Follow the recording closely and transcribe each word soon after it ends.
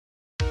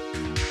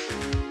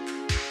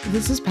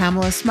This is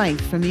Pamela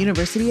Smythe from the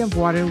University of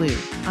Waterloo.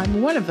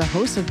 I'm one of the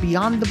hosts of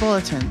Beyond the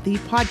Bulletin, the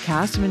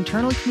podcast of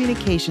internal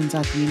communications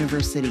at the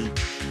university.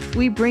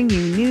 We bring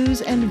you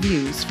news and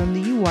views from the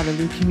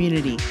U-Waterloo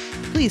community.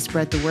 Please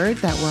spread the word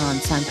that we're on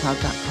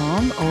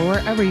soundcloud.com or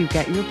wherever you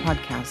get your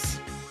podcasts.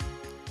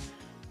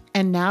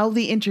 And now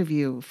the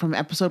interview from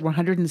episode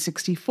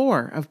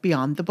 164 of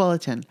Beyond the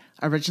Bulletin,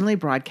 originally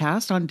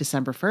broadcast on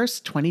December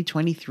 1st,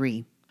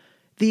 2023.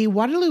 The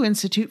Waterloo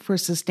Institute for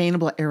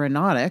Sustainable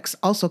Aeronautics,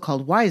 also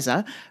called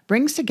WISA,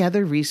 brings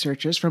together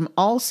researchers from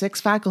all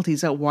 6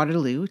 faculties at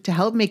Waterloo to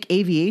help make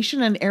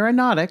aviation and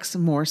aeronautics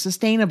more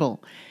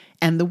sustainable.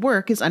 And the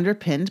work is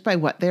underpinned by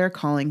what they are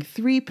calling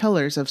 3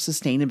 pillars of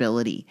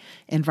sustainability: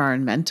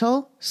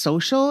 environmental,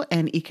 social,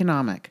 and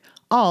economic.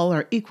 All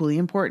are equally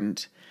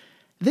important.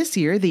 This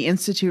year, the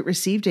Institute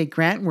received a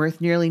grant worth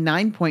nearly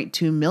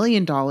 $9.2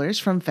 million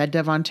from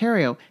FedDev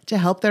Ontario to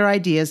help their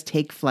ideas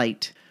take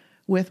flight.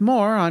 With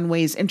more on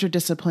ways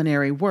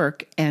interdisciplinary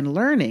work and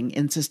learning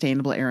in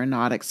sustainable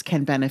aeronautics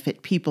can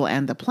benefit people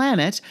and the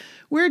planet,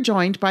 we're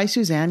joined by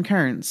Suzanne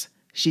Kearns.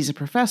 She's a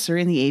professor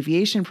in the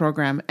aviation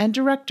program and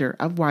director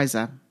of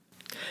WISA.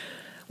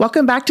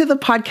 Welcome back to the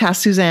podcast,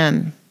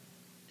 Suzanne.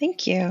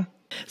 Thank you.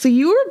 So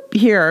you were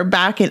here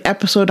back in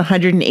episode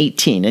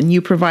 118, and you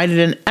provided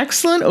an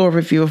excellent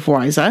overview of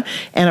WISA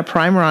and a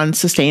primer on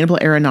sustainable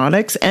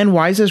aeronautics and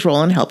WISA's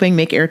role in helping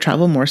make air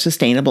travel more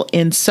sustainable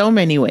in so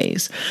many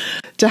ways.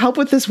 To help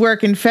with this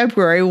work in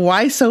February,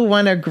 WISA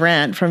won a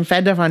grant from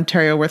FedDev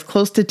Ontario worth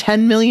close to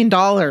 $10 million.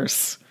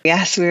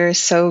 Yes, we were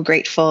so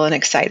grateful and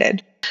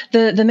excited.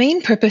 The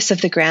main purpose of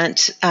the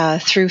grant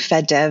through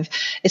FedDev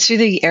is through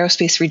the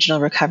Aerospace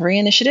Regional Recovery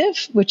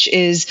Initiative, which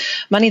is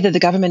money that the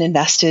government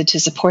invested to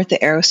support the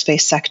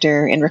aerospace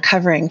sector in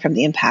recovering from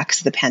the impacts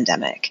of the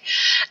pandemic.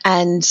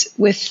 And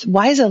with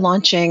WISA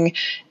launching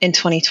in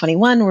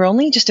 2021, we're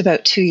only just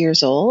about 2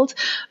 years old,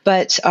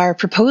 but our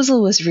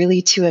proposal was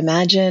really to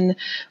imagine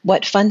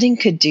what funding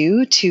could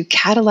do to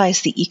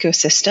catalyze the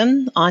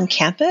ecosystem on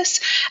campus,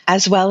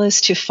 as well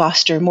as to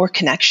foster more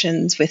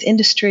connections with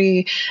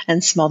industry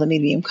and small to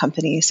medium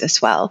companies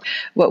as well.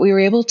 What we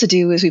were able to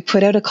do is we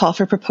put out a call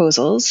for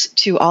proposals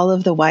to all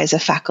of the WISA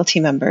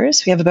faculty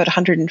members. We have about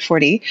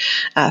 140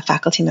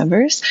 faculty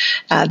members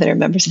that are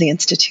members of the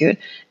Institute.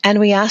 And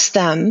we asked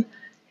them,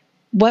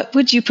 what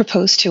would you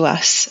propose to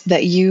us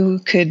that you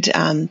could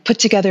put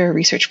together a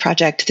research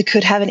project that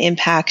could have an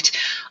impact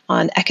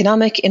on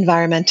economic,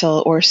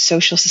 environmental, or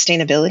social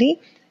sustainability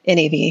in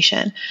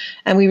aviation?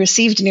 And we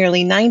received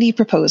nearly 90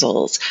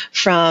 proposals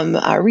from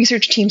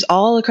research teams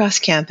all across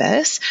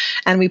campus,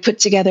 and we put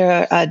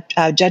together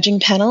a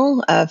judging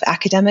panel of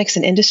academics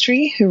and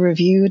industry who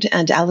reviewed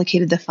and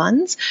allocated the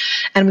funds,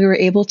 and we were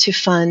able to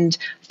fund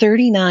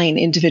 39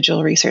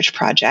 individual research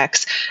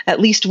projects, at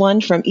least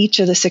one from each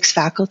of the 6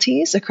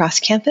 faculties across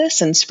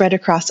campus and spread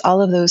across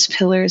all of those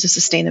pillars of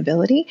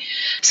sustainability.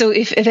 So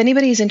if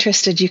anybody is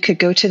interested, you could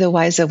go to the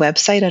WISA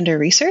website under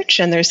research,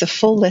 and there's a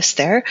full list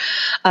there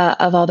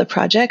of all the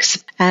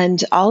projects.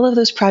 And all of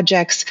those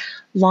projects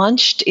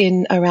launched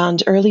in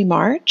around early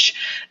March,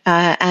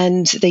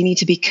 and they need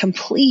to be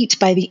complete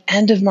by the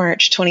end of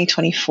March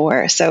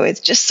 2024. So it's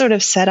just sort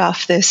of set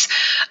off this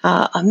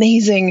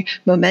amazing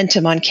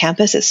momentum on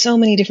campus. It's so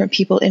many different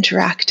people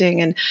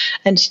interacting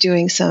and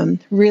doing some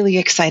really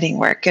exciting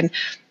work. And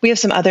we have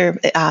some other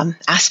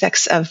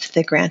aspects of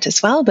the grant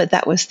as well, but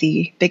that was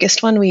the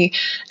biggest one. We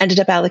ended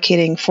up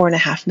allocating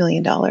 $4.5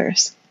 million.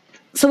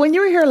 So when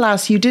you were here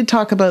last, you did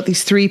talk about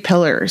these 3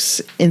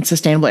 pillars in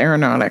sustainable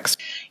aeronautics.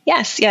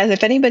 Yes.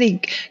 If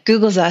anybody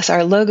Googles us,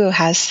 our logo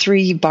has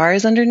 3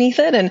 bars underneath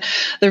it. And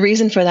the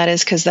reason for that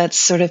is because that's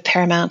sort of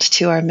paramount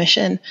to our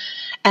mission.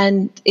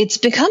 And it's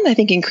become, I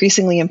think,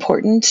 increasingly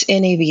important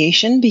in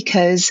aviation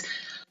because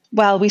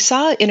while we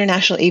saw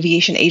international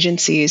aviation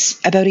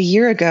agencies about a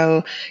year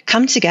ago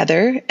come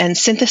together and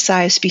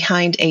synthesize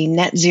behind a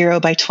net zero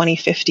by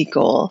 2050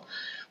 goal,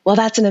 well,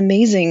 that's an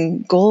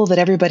amazing goal that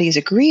everybody's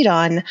agreed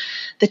on.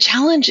 The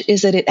challenge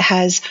is that it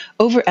has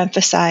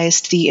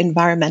overemphasized the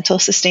environmental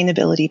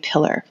sustainability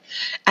pillar.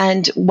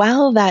 And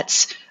while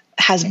that's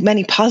has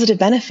many positive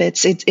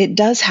benefits, it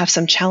does have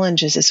some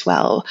challenges as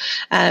well.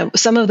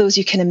 Some of those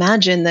you can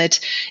imagine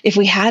that if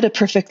we had a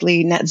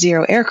perfectly net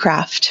zero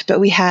aircraft, but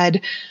we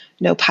had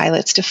no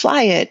pilots to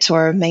fly it,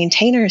 or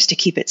maintainers to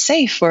keep it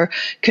safe, or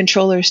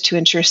controllers to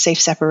ensure safe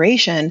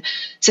separation,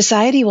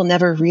 society will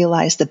never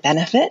realize the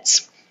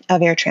benefits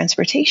of air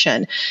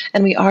transportation.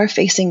 And we are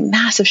facing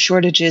massive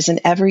shortages in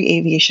every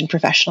aviation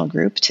professional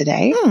group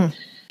today.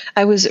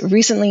 I was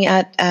recently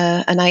at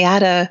an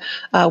IATA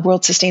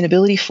World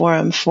Sustainability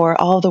Forum for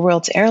all the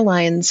world's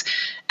airlines,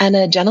 and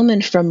a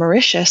gentleman from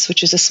Mauritius,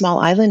 which is a small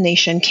island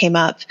nation, came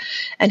up,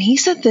 and he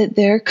said that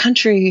their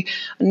country,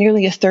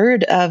 nearly a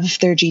third of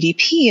their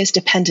GDP is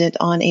dependent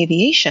on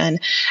aviation,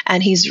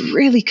 and he's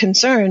really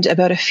concerned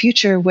about a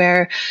future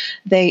where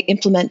they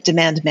implement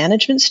demand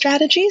management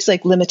strategies,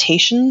 like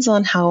limitations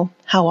on how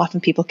often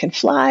people can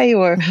fly,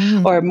 or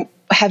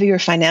heavier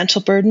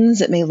financial burdens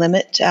that may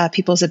limit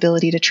people's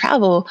ability to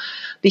travel,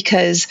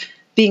 because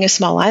being a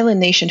small island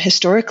nation,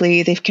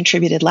 historically, they've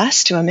contributed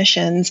less to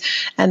emissions,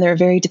 and they're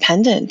very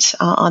dependent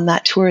on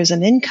that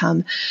tourism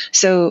income.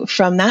 So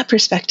from that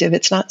perspective,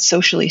 it's not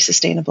socially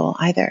sustainable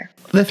either.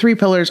 The three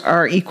pillars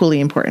are equally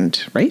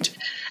important, right?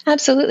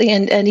 Absolutely.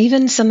 And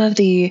even some of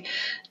the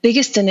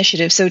biggest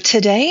initiatives. So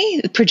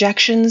today,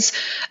 projections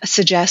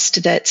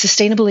suggest that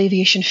sustainable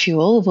aviation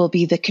fuel will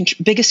be the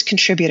biggest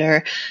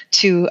contributor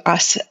to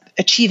us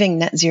achieving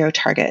net zero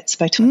targets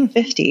by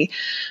 2050.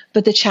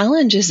 But the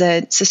challenge is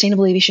that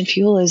sustainable aviation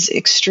fuel is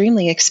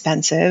extremely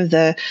expensive.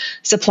 The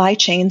supply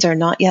chains are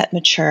not yet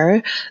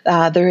mature.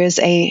 There is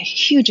a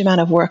huge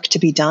amount of work to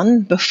be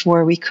done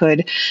before we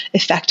could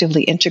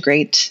effectively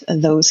integrate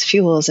those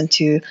fuels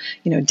into,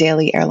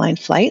 daily airline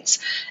flights.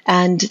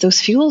 And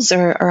those fuels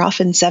are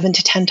often 7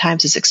 to 10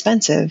 times as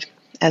expensive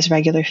as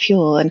regular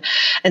fuel.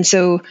 And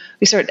so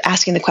we start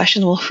asking the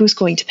question, well, who's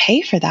going to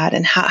pay for that,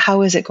 and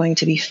how is it going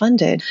to be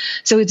funded?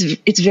 So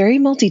it's very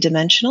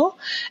multidimensional,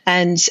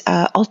 and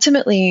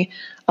ultimately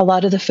a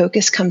lot of the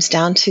focus comes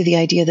down to the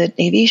idea that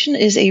aviation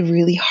is a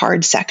really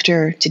hard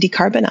sector to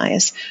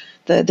decarbonize.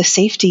 The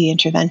safety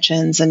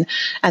interventions and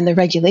the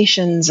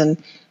regulations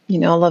and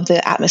all of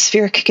the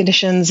atmospheric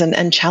conditions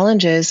and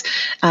challenges,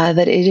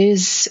 that it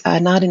is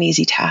not an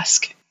easy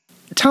task.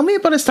 Tell me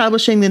about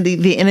establishing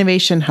the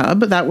Innovation Hub.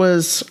 That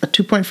was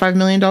 $2.5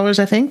 million,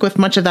 I think, with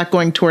much of that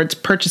going towards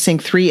purchasing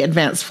 3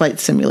 advanced flight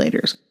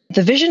simulators.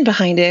 The vision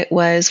behind it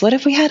was, what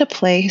if we had a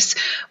place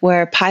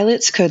where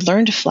pilots could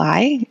learn to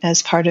fly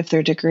as part of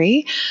their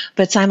degree,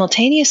 but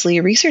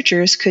simultaneously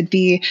researchers could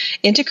be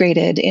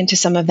integrated into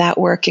some of that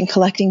work in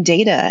collecting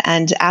data,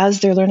 and as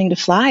they're learning to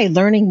fly,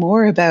 learning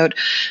more about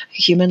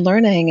human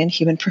learning and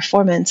human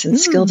performance and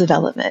skill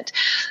development.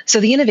 So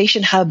the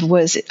Innovation Hub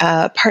was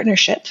a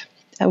partnership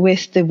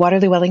with the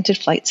Waterloo Wellington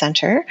Flight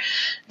Centre.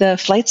 The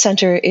Flight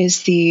Centre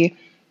is the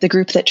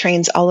group that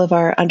trains all of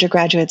our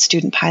undergraduate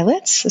student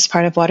pilots as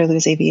part of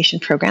Waterloo's aviation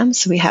program.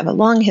 So we have a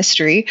long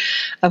history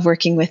of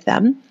working with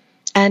them.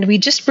 And we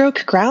just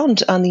broke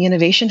ground on the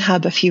Innovation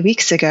Hub a few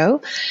weeks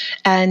ago.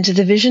 And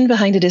the vision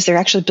behind it is they're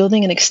actually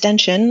building an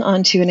extension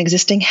onto an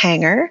existing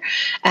hangar,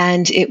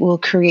 and it will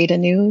create a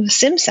new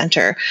sim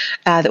center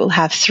that will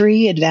have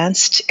 3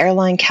 advanced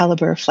airline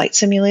caliber flight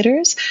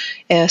simulators,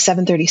 a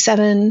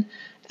 737,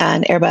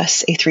 an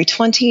Airbus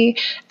A320,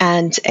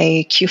 and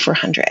a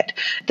Q400.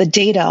 The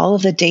data, all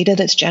of the data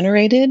that's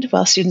generated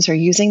while students are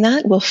using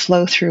that, will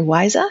flow through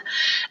WISA,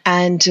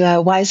 and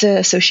WISA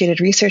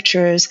associated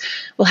researchers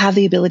will have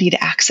the ability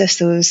to access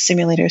those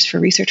simulators for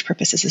research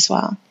purposes as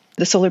well.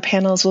 The solar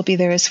panels will be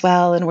there as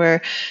well, and we're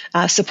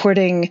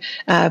supporting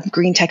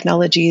green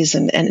technologies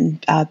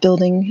and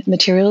building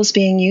materials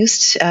being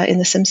used in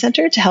the Sim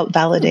Center to help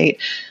validate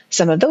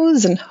some of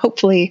those, and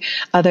hopefully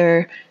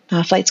other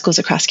flight schools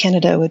across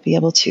Canada would be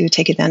able to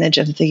take advantage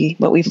of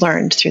what we've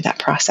learned through that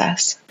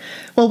process.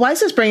 Well,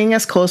 WISE is bringing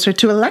us closer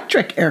to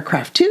electric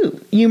aircraft too.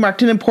 You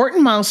marked an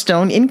important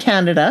milestone in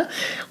Canada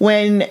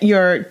when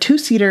your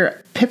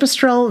 2-seater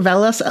Pipistrel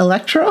Veloz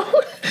Electro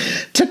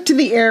took to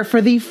the air for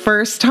the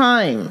first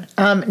time.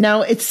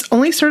 Now, it's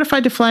only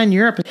certified to fly in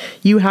Europe.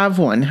 You have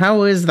one.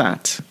 How is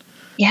that?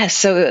 Yes,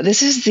 so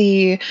this is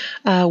the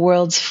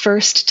world's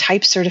first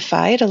type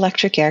certified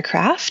electric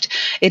aircraft.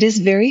 It is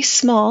very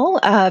small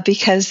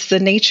because the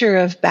nature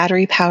of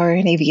battery power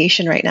in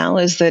aviation right now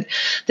is that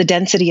the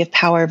density of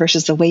power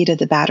versus the weight of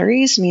the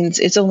batteries means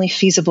it's only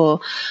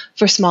feasible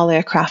for small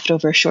aircraft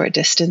over short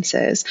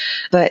distances.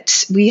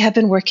 But we have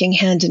been working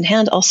hand in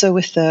hand also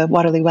with the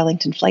Waterloo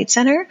Wellington Flight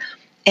Centre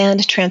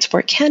and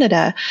Transport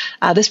Canada.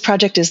 This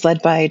project is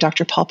led by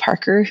Dr. Paul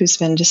Parker, who's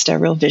been just a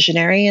real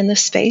visionary in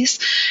this space.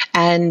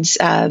 And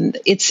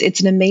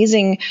it's an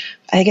amazing,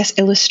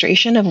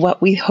 illustration of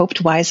what we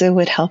hoped WISA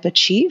would help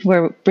achieve.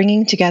 We're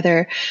bringing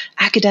together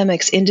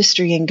academics,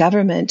 industry, and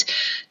government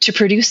to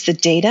produce the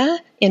data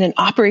in an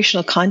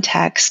operational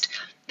context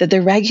that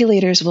the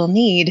regulators will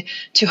need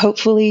to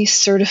hopefully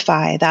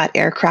certify that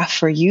aircraft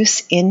for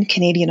use in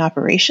Canadian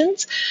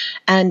operations.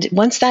 And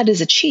once that is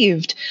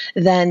achieved,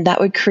 then that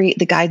would create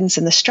the guidance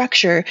and the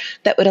structure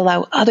that would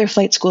allow other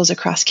flight schools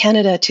across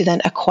Canada to then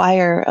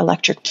acquire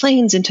electric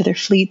planes into their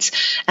fleets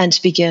and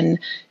to begin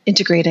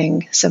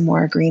integrating some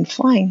more green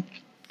flying.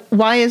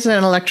 Why is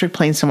an electric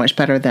plane so much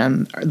better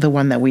than the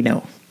one that we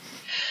know?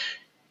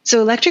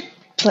 So electric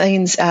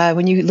planes,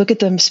 when you look at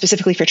them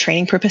specifically for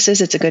training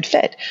purposes, it's a good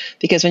fit,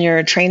 because when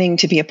you're training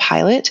to be a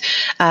pilot,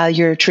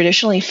 you're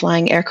traditionally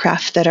flying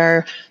aircraft that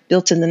are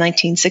built in the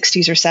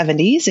 1960s or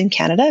 70s in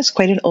Canada. It's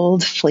quite an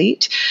old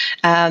fleet.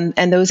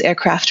 And those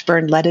aircraft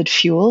burn leaded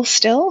fuel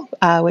still,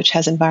 which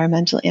has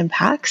environmental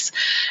impacts.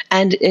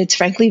 And it's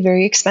frankly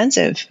very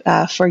expensive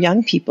for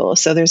young people.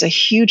 So there's a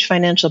huge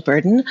financial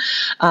burden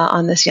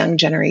on this young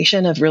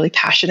generation of really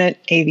passionate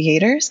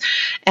aviators.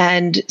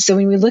 And so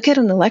when we look at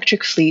an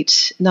electric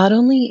fleet, not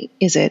only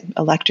is it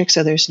electric,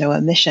 so there's no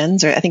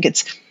emissions, or I think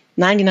it's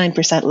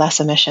 99%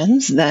 less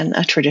emissions than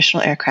a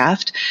traditional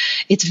aircraft.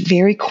 It's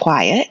very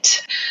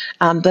quiet,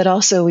 but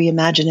also we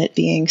imagine it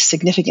being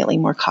significantly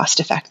more cost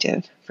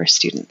effective for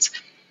students.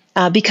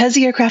 Because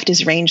the aircraft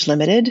is range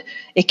limited,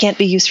 it can't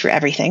be used for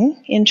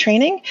everything in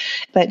training.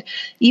 But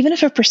even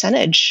if a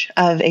percentage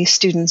of a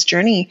student's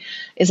journey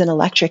is an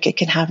electric, it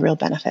can have real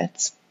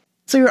benefits.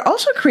 So you're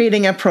also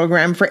creating a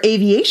program for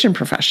aviation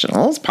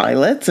professionals,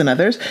 pilots and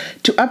others,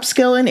 to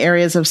upskill in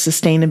areas of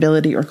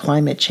sustainability or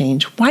climate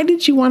change. Why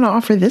did you want to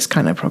offer this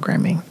kind of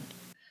programming?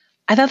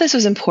 I thought this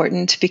was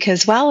important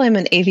because while I'm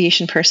an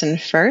aviation person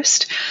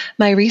first,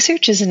 my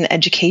research is in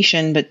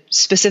education, but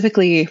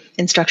specifically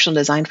instructional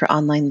design for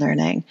online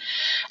learning.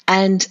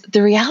 And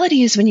the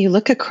reality is when you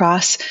look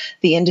across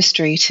the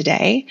industry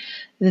today,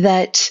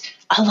 that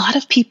a lot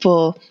of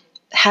people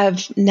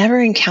have never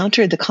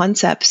encountered the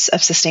concepts of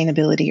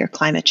sustainability or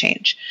climate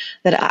change.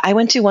 That I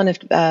went to one of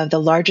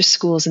the largest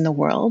schools in the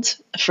world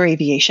for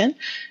aviation.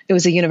 It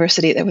was a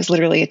university that was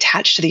literally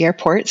attached to the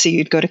airport. So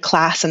you'd go to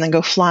class and then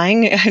go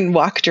flying and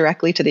walk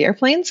directly to the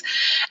airplanes.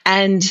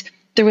 And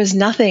there was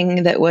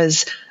nothing that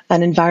was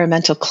an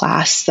environmental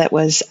class that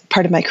was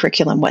part of my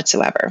curriculum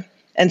whatsoever.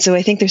 And so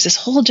I think there's this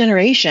whole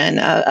generation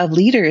of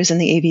leaders in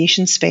the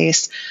aviation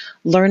space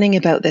learning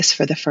about this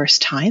for the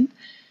first time.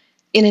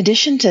 In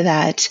addition to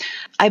that,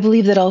 I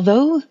believe that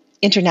although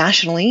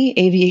internationally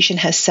aviation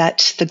has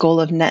set the goal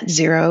of net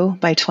zero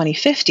by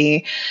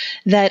 2050,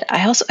 that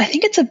I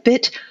think it's a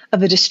bit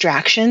of a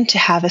distraction to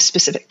have a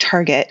specific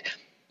target,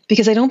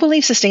 because I don't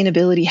believe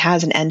sustainability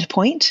has an end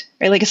point,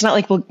 right? Like, it's not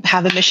like we'll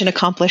have a mission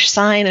accomplished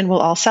sign and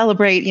we'll all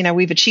celebrate,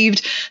 we've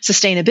achieved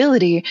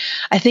sustainability.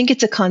 I think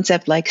it's a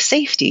concept like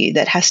safety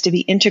that has to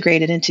be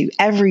integrated into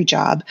every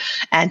job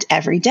and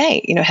every day.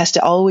 It has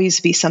to always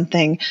be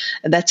something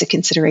that's a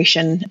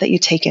consideration that you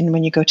take in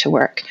when you go to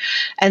work.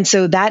 And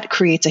so that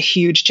creates a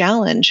huge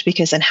challenge,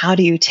 because then how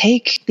do you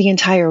take the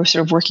entire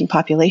sort of working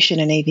population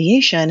in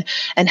aviation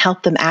and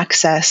help them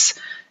access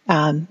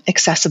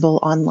accessible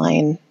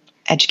online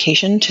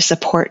education to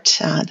support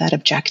that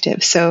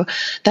objective? So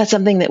that's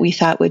something that we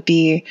thought would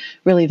be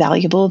really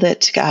valuable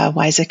that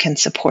WISA can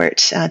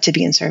support to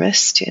be in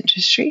service to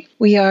industry.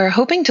 We are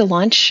hoping to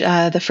launch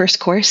the first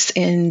course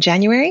in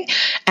January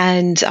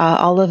and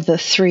all of the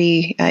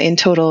three in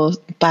total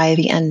by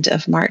the end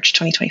of March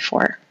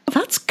 2024.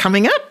 That's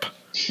coming up.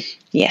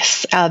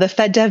 Yes, the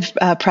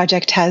FedDev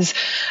project has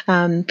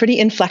pretty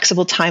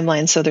inflexible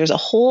timelines, so there's a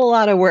whole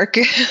lot of work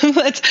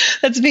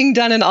that's being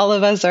done, and all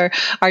of us are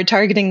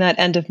targeting that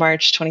end of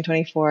March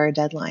 2024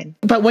 deadline.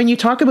 But when you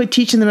talk about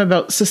teaching them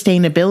about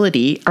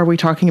sustainability, are we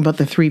talking about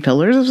the 3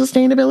 pillars of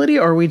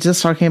sustainability, or are we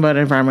just talking about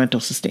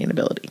environmental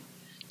sustainability?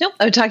 No,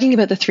 I'm talking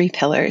about the 3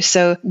 pillars.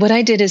 So what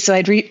I did is,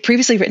 I'd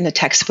previously written a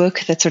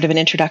textbook that's sort of an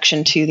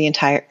introduction to the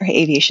entire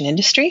aviation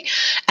industry.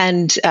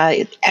 And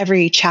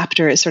every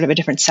chapter is sort of a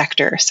different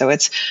sector. So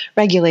it's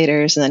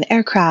regulators and then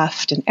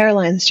aircraft and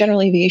airlines,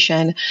 general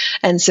aviation.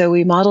 And so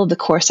we modeled the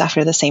course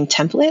after the same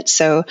template.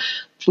 So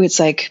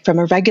it's like, from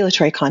a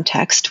regulatory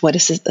context, what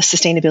does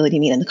sustainability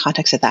mean in the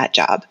context of that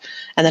job?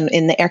 And then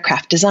in the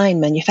aircraft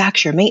design,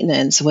 manufacture,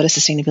 maintenance, what does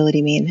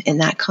sustainability mean in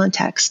that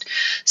context?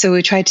 So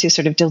we tried to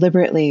sort of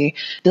deliberately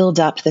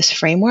build up this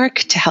framework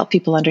to help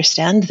people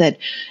understand that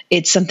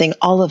it's something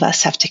all of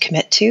us have to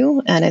commit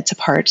to, and it's a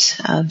part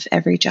of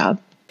every job.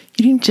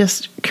 You didn't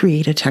just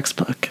create a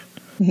textbook.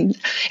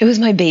 It was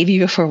my baby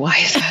before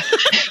WISA.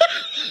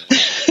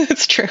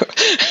 It's true.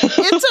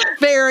 It's a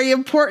very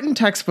important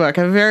textbook,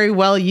 a very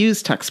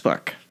well-used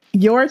textbook.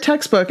 Your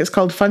textbook is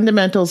called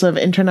Fundamentals of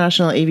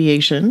International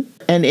Aviation,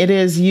 and it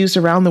is used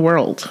around the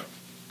world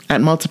at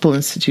multiple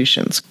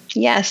institutions.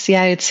 Yes,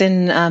 yeah, it's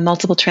in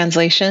multiple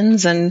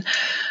translations. And,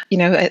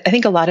 I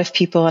think a lot of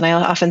people, and I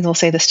often will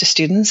say this to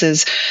students,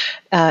 is,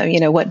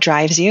 what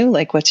drives you?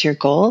 Like, what's your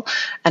goal?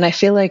 And I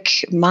feel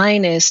like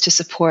mine is to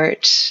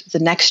support the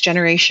next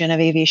generation of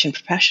aviation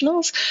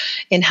professionals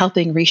in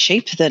helping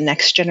reshape the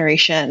next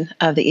generation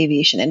of the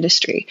aviation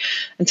industry.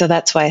 And so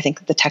that's why I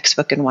think the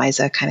textbook and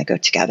WISA kind of go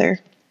together.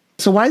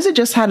 So WISA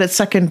just had its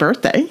 2nd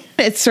birthday.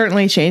 It's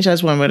certainly changed,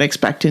 as one would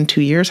expect, in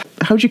 2 years.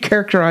 How would you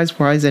characterize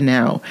WISA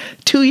now,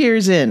 2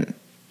 years in?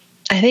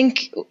 I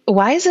think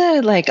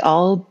WISA, like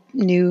all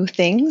new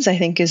things, I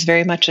think is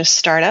very much a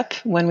startup.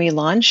 When we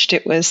launched,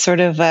 it was sort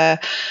of a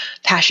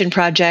passion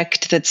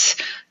project that's,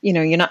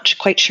 you're not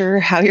quite sure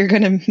how you're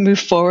going to move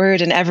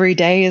forward. And every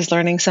day is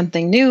learning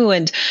something new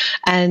and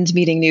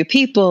meeting new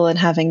people and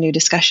having new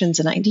discussions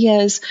and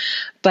ideas.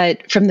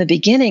 But from the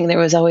beginning, there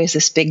was always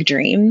this big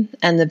dream.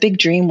 And the big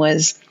dream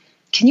was,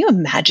 can you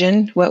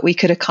imagine what we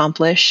could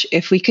accomplish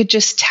if we could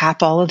just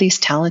tap all of these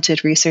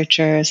talented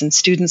researchers and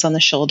students on the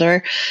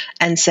shoulder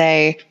and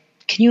say,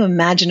 can you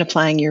imagine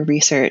applying your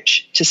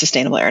research to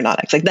sustainable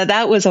aeronautics? Like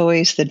that was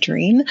always the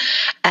dream.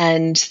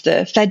 And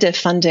the FedDev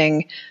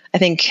funding, I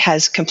think,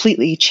 has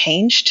completely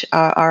changed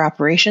our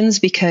operations,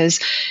 because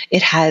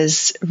it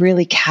has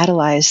really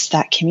catalyzed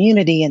that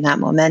community and that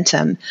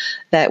momentum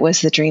that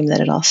was the dream that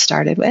it all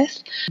started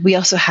with. We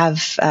also have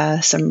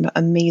some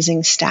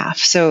amazing staff.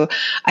 So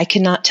I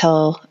cannot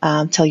tell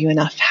you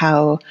enough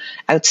how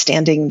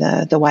outstanding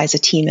the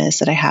WISA team is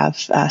that I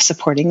have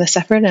supporting this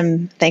effort.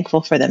 I'm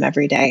thankful for them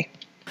every day.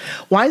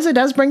 WISA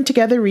does bring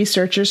together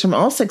researchers from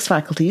all 6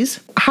 faculties.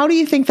 How do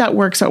you think that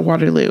works at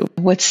Waterloo?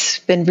 What's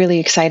been really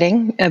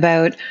exciting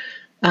about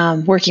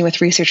working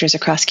with researchers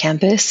across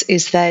campus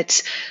is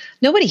that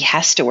nobody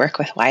has to work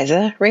with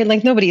WISA, right?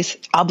 Like nobody's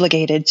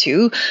obligated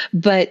to,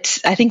 but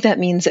I think that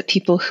means that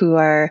people who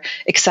are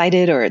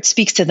excited or it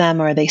speaks to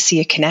them or they see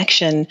a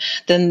connection,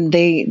 then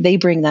they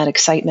bring that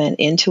excitement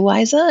into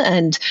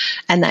WISA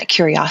and that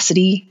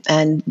curiosity.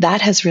 And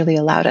that has really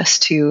allowed us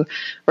to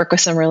work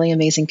with some really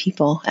amazing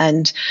people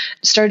and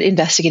start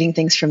investigating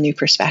things from new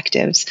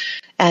perspectives.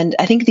 And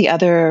I think the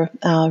other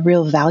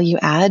real value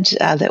add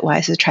that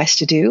WISA tries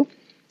to do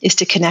is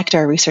to connect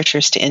our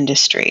researchers to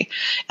industry,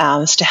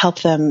 is to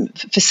help them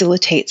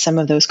facilitate some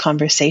of those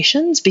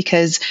conversations,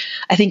 because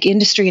I think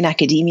industry and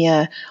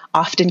academia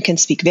often can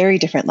speak very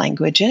different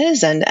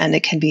languages, and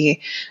it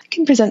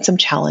can present some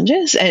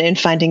challenges in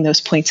finding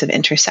those points of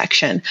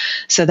intersection.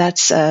 So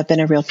that's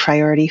been a real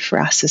priority for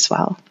us as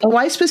well.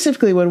 Why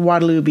specifically would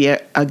Waterloo be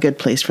a good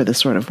place for this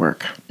sort of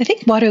work? I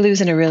think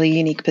Waterloo's in a really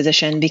unique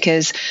position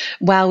because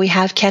while we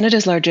have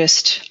Canada's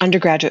largest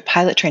undergraduate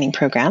pilot training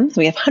program,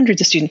 we have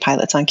hundreds of student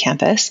pilots on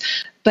campus.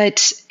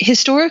 But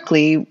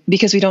historically,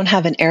 because we don't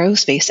have an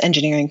aerospace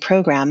engineering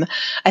program,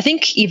 I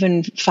think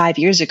even 5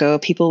 years ago,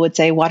 people would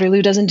say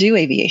Waterloo doesn't do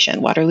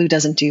aviation, Waterloo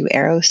doesn't do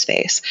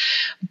aerospace.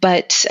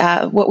 But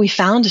what we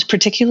found,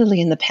 particularly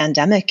in the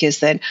pandemic,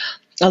 is that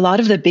a lot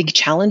of the big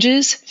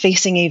challenges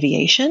facing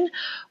aviation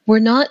were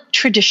not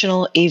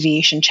traditional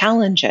aviation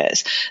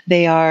challenges.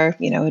 They are,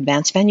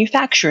 advanced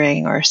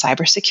manufacturing or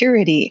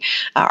cybersecurity,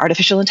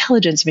 artificial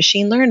intelligence,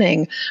 machine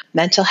learning,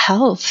 mental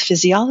health,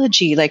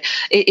 physiology.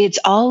 It's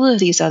all of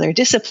these other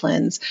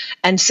disciplines.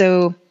 And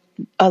so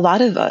a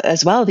lot of,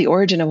 as well, the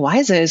origin of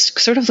WISA is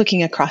sort of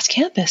looking across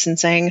campus and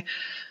saying,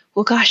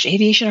 well, gosh,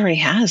 aviation already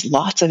has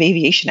lots of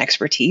aviation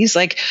expertise.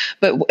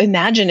 But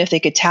imagine if they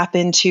could tap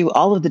into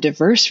all of the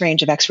diverse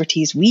range of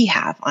expertise we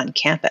have on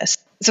campus.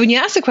 So when you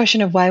ask the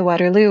question of why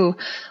Waterloo,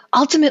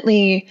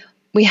 ultimately,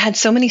 we had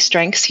so many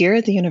strengths here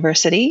at the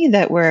university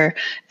that were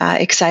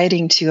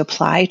exciting to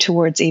apply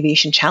towards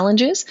aviation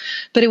challenges.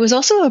 But it was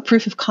also a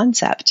proof of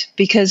concept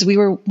because we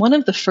were one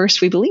of the first,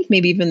 we believe,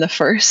 maybe even the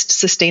first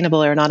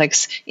Sustainable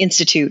Aeronautics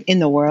Institute in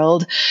the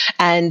world.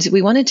 And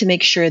we wanted to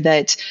make sure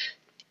that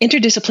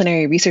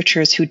interdisciplinary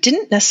researchers who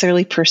didn't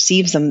necessarily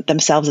perceive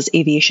themselves as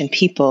aviation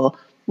people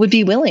would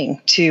be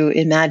willing to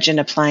imagine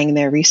applying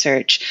their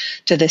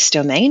research to this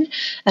domain.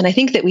 And I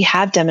think that we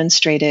have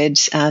demonstrated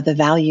the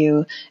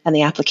value and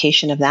the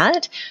application of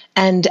that.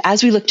 And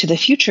as we look to the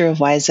future of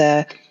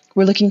WISA,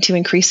 we're looking to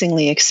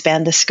increasingly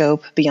expand the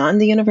scope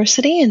beyond the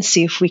university and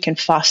see if we can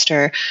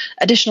foster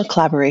additional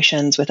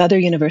collaborations with other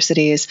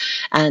universities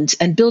and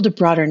build a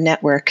broader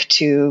network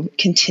to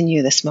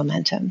continue this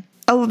momentum.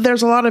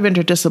 There's a lot of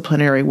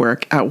interdisciplinary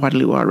work at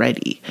Waterloo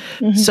already.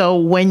 Mm-hmm. So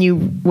when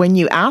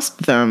you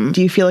asked them,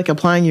 do you feel like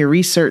applying your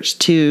research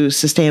to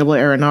sustainable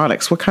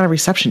aeronautics, what kind of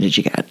reception did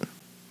you get?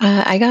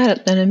 I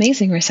got an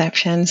amazing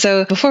reception.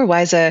 So before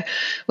WISA,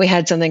 we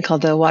had something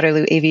called the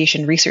Waterloo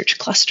Aviation Research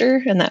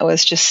Cluster, and that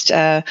was just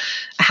a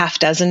half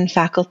dozen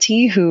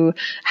faculty who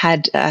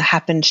had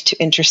happened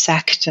to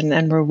intersect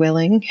and were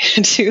willing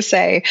to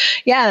say,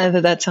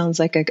 yeah, that sounds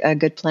like a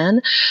good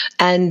plan.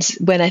 And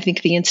when I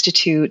think the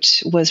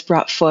Institute was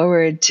brought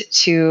forward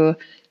to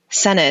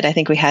Senate, I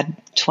think we had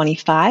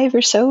 25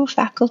 or so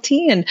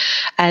faculty.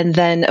 And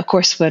then, of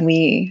course, when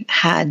we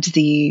had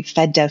the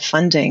FedDev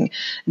funding,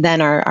 then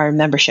our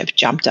membership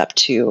jumped up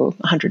to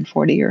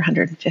 140 or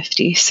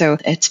 150. So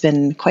it's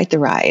been quite the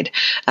ride.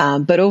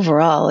 But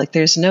overall,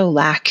 there's no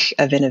lack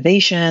of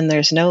innovation.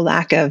 There's no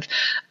lack of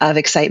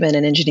excitement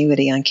and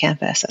ingenuity on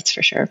campus, that's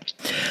for sure.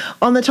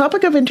 On the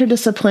topic of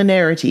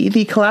interdisciplinarity,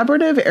 the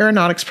Collaborative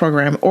Aeronautics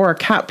Program, or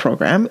CAP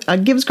program,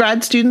 gives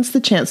grad students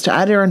the chance to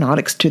add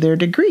aeronautics to their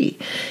degree.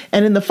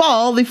 And in the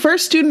fall, the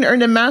first student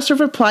earned a Master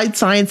of Applied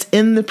Science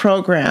in the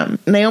program.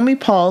 Naomi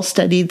Paul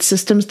studied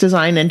systems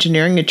design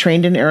engineering and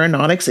trained in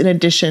aeronautics in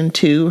addition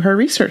to her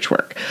research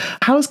work.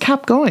 How is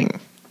CAP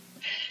going?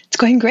 It's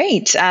going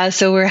great.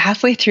 So we're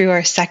halfway through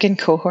our second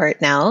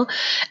cohort now.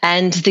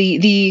 And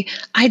the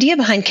idea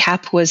behind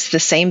CAP was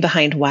the same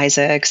behind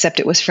WISA, except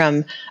it was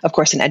from, of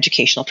course, an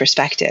educational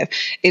perspective.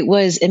 It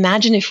was,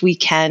 imagine if we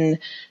can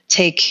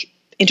take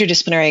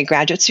interdisciplinary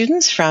graduate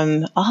students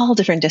from all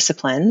different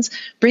disciplines,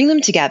 bring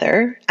them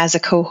together as a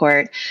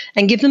cohort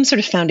and give them sort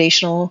of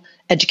foundational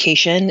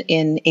education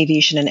in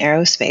aviation and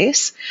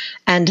aerospace.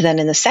 And then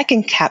in the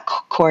second CAP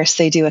course,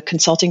 they do a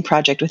consulting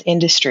project with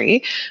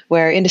industry,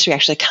 where industry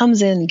actually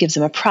comes in, gives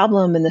them a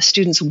problem, and the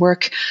students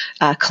work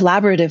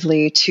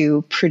collaboratively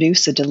to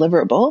produce a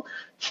deliverable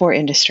for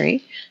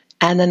industry.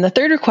 And then the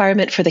third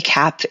requirement for the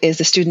CAP is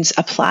the students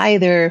apply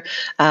their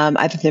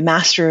either their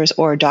master's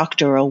or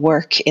doctoral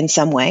work in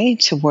some way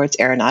towards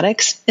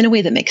aeronautics in a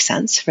way that makes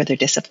sense for their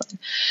discipline.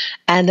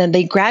 And then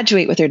they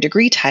graduate with their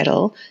degree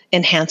title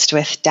enhanced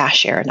with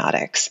Dash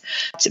Aeronautics.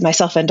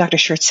 Myself and Dr.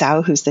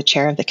 Schurtzau, who's the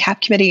chair of the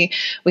CAP committee,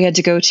 we had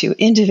to go to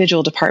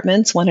individual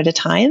departments one at a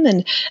time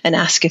and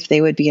ask if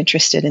they would be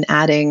interested in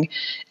adding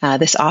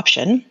this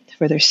option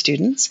for their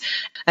students.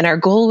 And our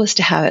goal was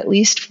to have at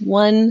least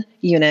one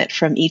unit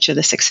from each of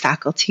the 6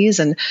 faculties.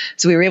 And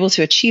so we were able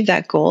to achieve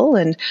that goal,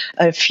 and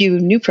a few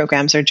new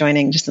programs are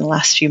joining just in the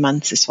last few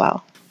months as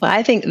well. Well,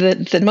 I think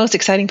the most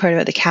exciting part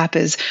about the CAP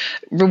is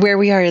where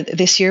we are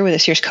this year with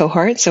this year's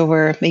cohort. So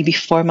we're maybe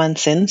 4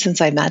 months in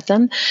since I met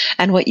them.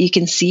 And what you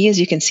can see is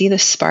the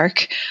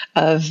spark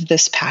of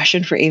this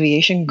passion for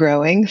aviation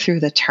growing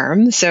through the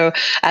term. So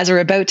as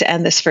we're about to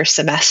end this first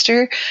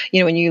semester,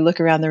 when you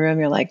look around the room,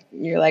 you're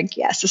like,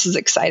 yes, this is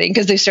exciting,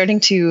 because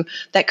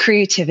that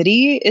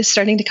creativity is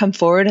starting to come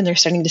forward, and they're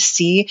starting to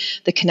see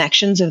the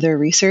connections of their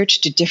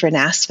research to different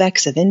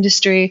aspects of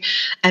industry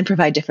and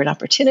provide different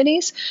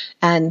opportunities.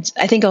 And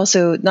I think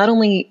also, not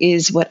only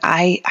is what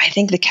I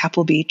think the CAP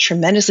will be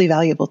tremendously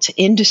valuable to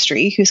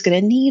industry, who's going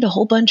to need a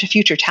whole bunch of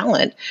future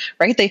talent,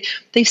 right?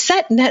 They've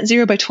set net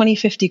zero by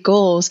 2050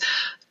 goals,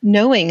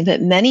 knowing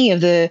that many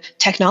of the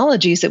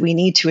technologies that we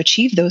need to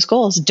achieve those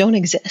goals don't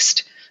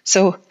exist.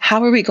 So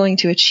how are we going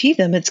to achieve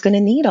them? It's going to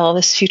need all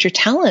this future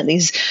talent,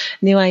 these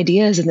new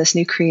ideas, and this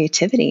new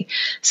creativity.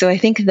 So I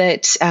think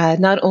that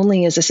not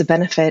only is this a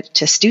benefit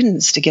to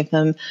students to give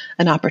them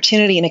an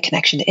opportunity and a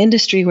connection to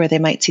industry where they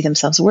might see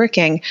themselves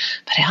working,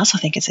 but I also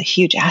think it's a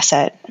huge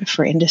asset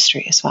for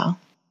industry as well.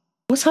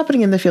 What's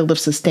happening in the field of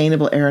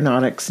sustainable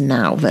aeronautics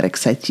now that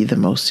excites you the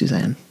most,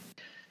 Suzanne?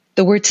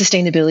 The word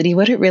sustainability,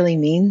 what it really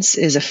means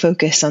is a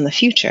focus on the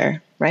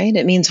future, right?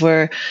 It means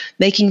we're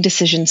making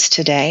decisions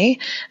today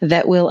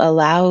that will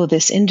allow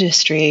this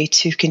industry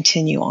to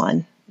continue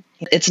on.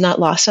 It's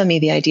not lost on me,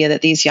 the idea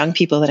that these young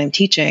people that I'm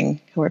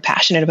teaching who are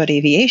passionate about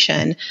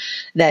aviation,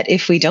 that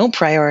if we don't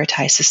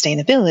prioritize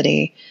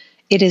sustainability,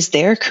 it is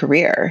their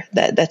career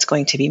that's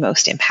going to be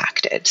most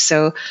impacted.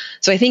 So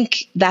I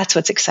think that's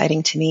what's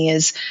exciting to me,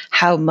 is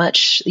how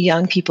much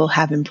young people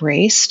have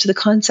embraced the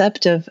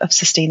concept of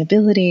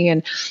sustainability.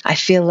 And I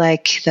feel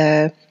like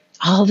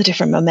all the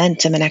different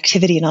momentum and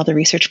activity and all the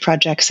research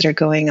projects that are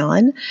going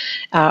on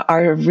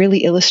are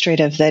really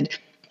illustrative that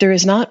there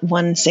is not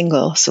one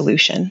single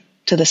solution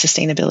to the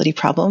sustainability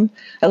problem.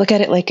 I look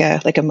at it like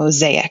a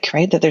mosaic,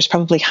 right? That there's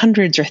probably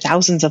hundreds or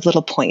thousands of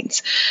little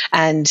points.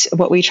 And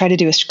what we try to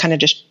do is kind of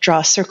just draw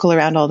a circle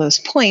around all those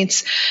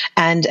points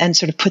and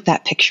sort of put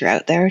that picture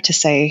out there to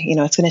say,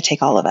 it's going to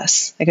take all of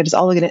us. The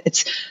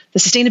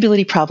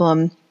sustainability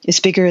problem is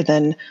bigger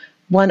than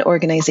one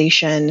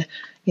organization,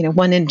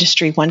 one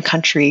industry, one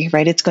country,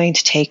 right? It's going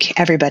to take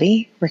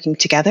everybody working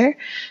together.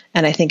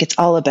 And I think it's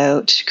all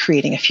about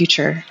creating a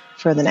future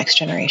for the next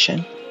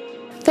generation.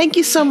 Thank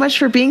you so much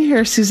for being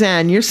here,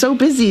 Suzanne. You're so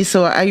busy,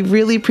 so I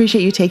really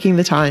appreciate you taking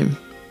the time.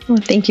 Well,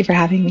 thank you for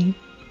having me.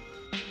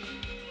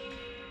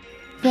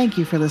 Thank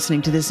you for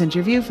listening to this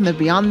interview from the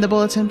Beyond the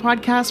Bulletin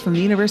podcast from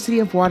the University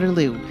of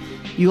Waterloo.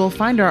 You will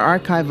find our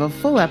archive of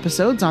full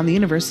episodes on the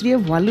University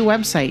of Waterloo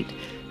website.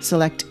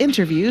 Select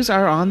interviews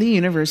are on the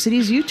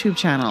university's YouTube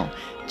channel.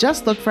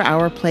 Just look for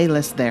our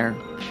playlist there.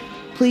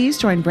 Please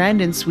join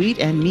Brandon Sweet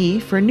and me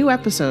for new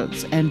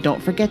episodes, and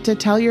don't forget to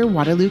tell your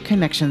Waterloo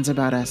connections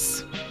about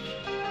us.